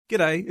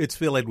G'day, it's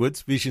Phil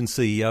Edwards, Vision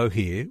CEO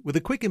here, with a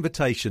quick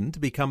invitation to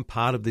become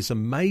part of this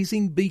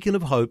amazing beacon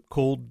of hope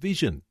called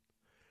Vision.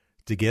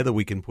 Together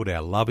we can put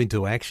our love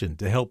into action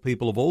to help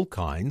people of all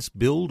kinds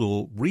build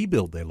or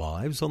rebuild their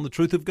lives on the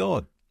truth of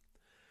God.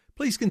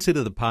 Please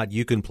consider the part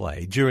you can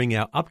play during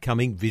our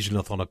upcoming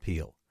Visionathon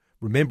appeal,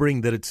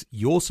 remembering that it's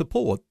your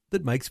support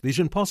that makes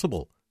Vision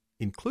possible,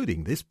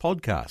 including this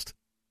podcast.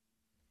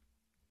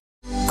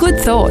 Good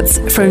thoughts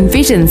from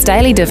Vision's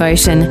daily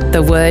devotion,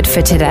 The Word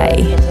for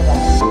Today.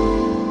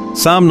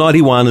 Psalm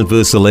 91 and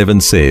verse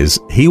 11 says,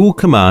 "He will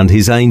command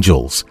his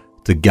angels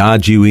to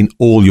guard you in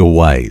all your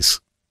ways."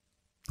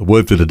 The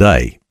word for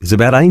today is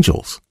about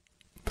angels.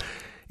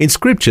 In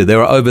Scripture,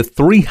 there are over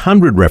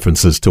 300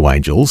 references to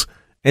angels,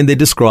 and they're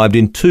described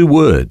in two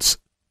words,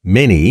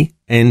 many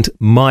and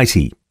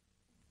mighty.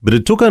 But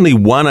it took only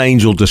one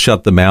angel to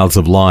shut the mouths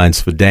of lions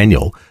for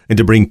Daniel and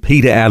to bring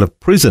Peter out of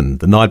prison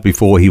the night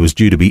before he was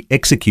due to be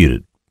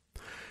executed.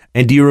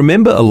 And do you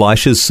remember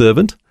Elisha's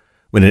servant?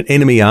 When an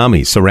enemy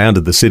army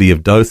surrounded the city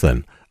of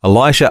Dothan,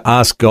 Elisha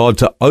asked God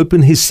to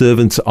open his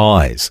servant's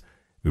eyes.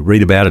 We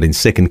read about it in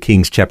 2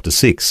 Kings chapter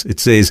 6. It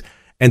says,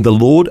 "And the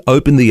Lord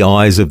opened the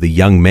eyes of the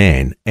young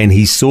man, and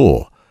he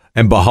saw.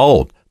 And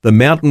behold, the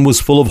mountain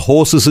was full of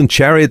horses and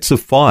chariots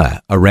of fire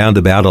around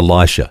about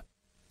Elisha."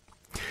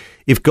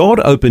 If God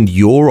opened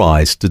your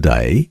eyes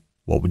today,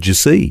 what would you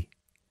see?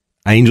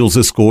 Angels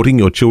escorting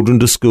your children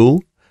to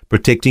school,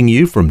 protecting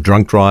you from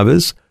drunk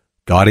drivers,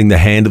 guiding the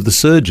hand of the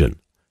surgeon,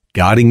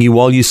 guarding you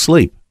while you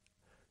sleep.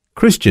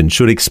 Christians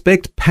should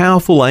expect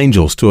powerful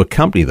angels to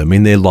accompany them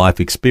in their life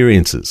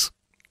experiences.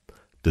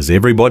 Does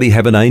everybody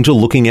have an angel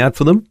looking out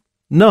for them?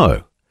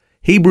 No.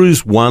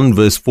 Hebrews 1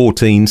 verse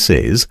 14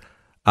 says,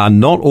 "Are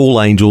not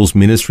all angels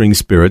ministering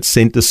spirits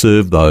sent to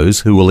serve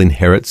those who will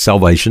inherit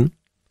salvation?"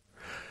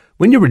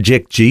 When you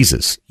reject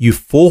Jesus, you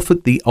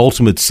forfeit the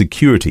ultimate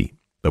security,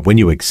 but when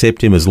you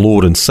accept him as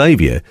Lord and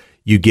Saviour,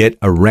 you get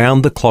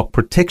around-the-clock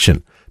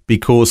protection,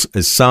 because,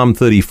 as Psalm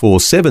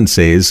 34:7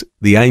 says,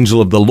 the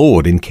angel of the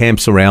Lord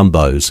encamps around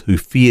those who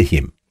fear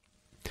him.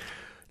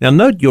 Now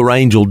note your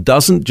angel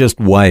doesn't just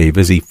wave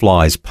as he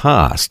flies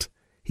past.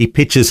 He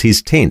pitches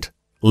his tent,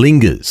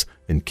 lingers,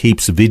 and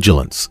keeps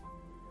vigilance.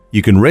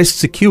 You can rest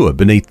secure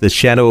beneath the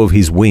shadow of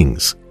his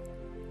wings.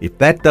 If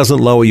that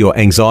doesn't lower your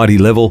anxiety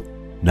level,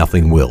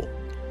 nothing will.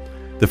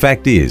 The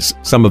fact is,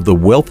 some of the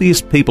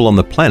wealthiest people on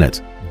the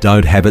planet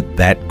don't have it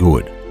that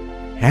good.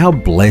 How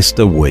blessed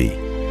are we?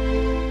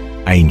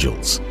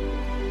 Angels.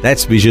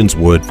 That's Vision's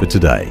Word for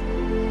Today.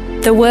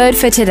 The Word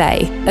for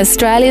Today,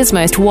 Australia's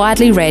most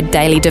widely read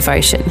daily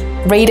devotion.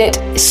 Read it,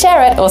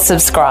 share it or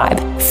subscribe.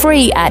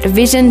 Free at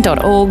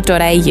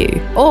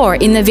vision.org.au or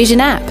in the Vision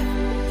app.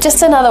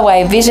 Just another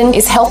way Vision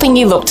is helping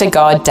you look to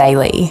God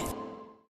daily.